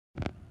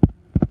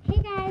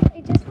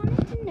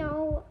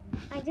know,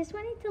 I just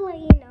wanted to let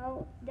you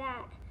know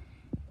that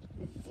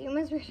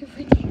Zuma's ready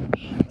for you.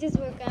 Just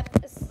woke up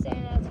as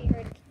soon as he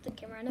heard the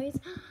camera noise.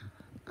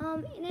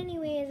 And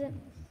anyways,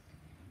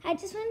 I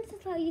just wanted to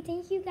tell you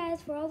thank you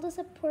guys for all the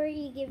support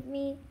you give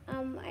me.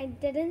 I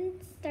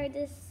didn't start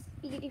this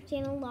YouTube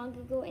channel long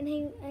ago, and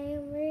I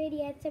am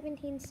already at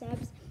 17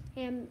 subs.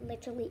 I am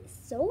literally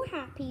so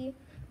happy.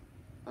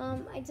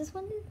 I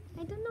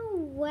don't know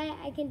what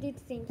I can do to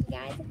thank you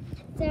guys.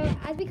 So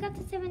as we got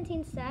to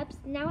 17 subs,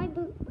 now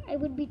I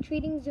would be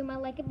treating Zuma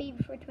like a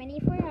baby for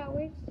 24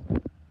 hours.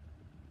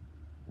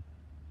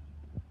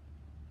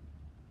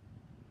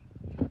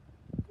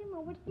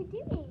 Zuma, what are you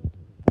doing?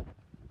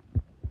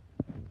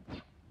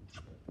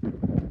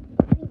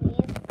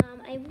 Anyways,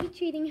 I would be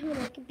treating him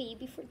like a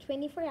baby for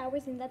 24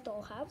 hours in that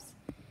dollhouse.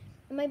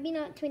 It might be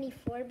not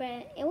 24,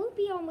 but it will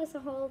be almost a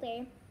whole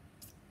day.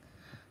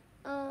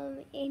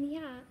 And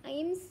yeah, I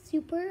am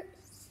super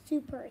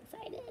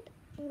excited.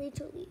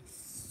 Literally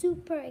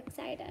super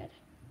excited.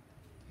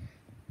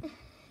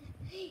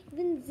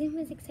 Even Zoom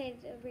is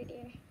excited over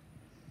there.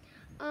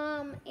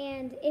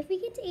 And if we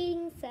get to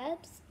 18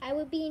 subs, I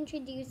will be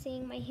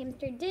introducing my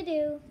hamster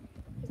Dudu.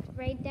 He's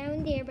right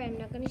down there, but I'm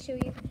not going to show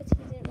you because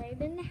he's right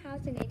in the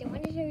house and I don't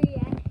want to show you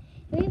yet.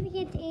 If we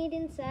get to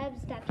 18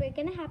 subs, that's what's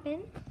going to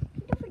happen.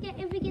 And don't forget,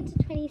 if we get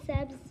to 20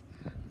 subs,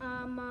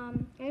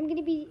 I'm going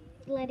to be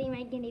letting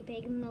my guinea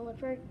pig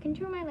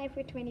control my life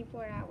for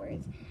 24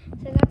 hours.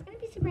 So that's going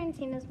to be super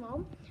insane as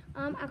well.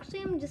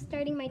 Actually, I'm just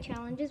starting my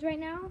challenges right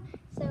now.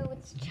 So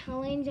it's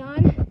challenge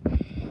on.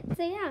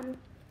 So yeah,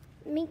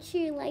 make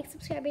sure you like,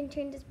 subscribe, and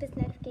turn this post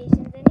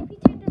notifications. And if you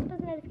turn this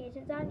post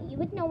notifications on, you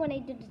would know when I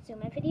do the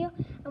Zuma video.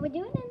 I would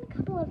do it in a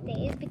couple of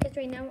days because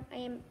right now I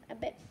am a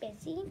bit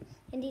busy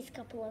in these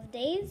couple of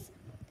days.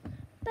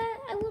 But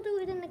I will do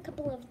it in a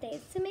couple of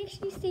days. So make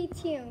sure you stay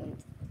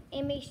tuned.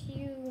 And make sure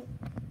you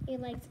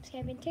like,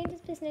 subscribe, and turn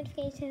this post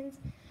notifications.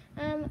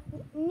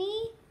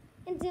 Me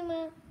and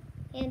Zuma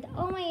and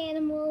all my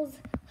animals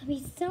love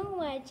you so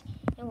much,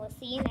 and we'll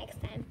see you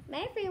next time.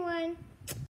 Bye, everyone.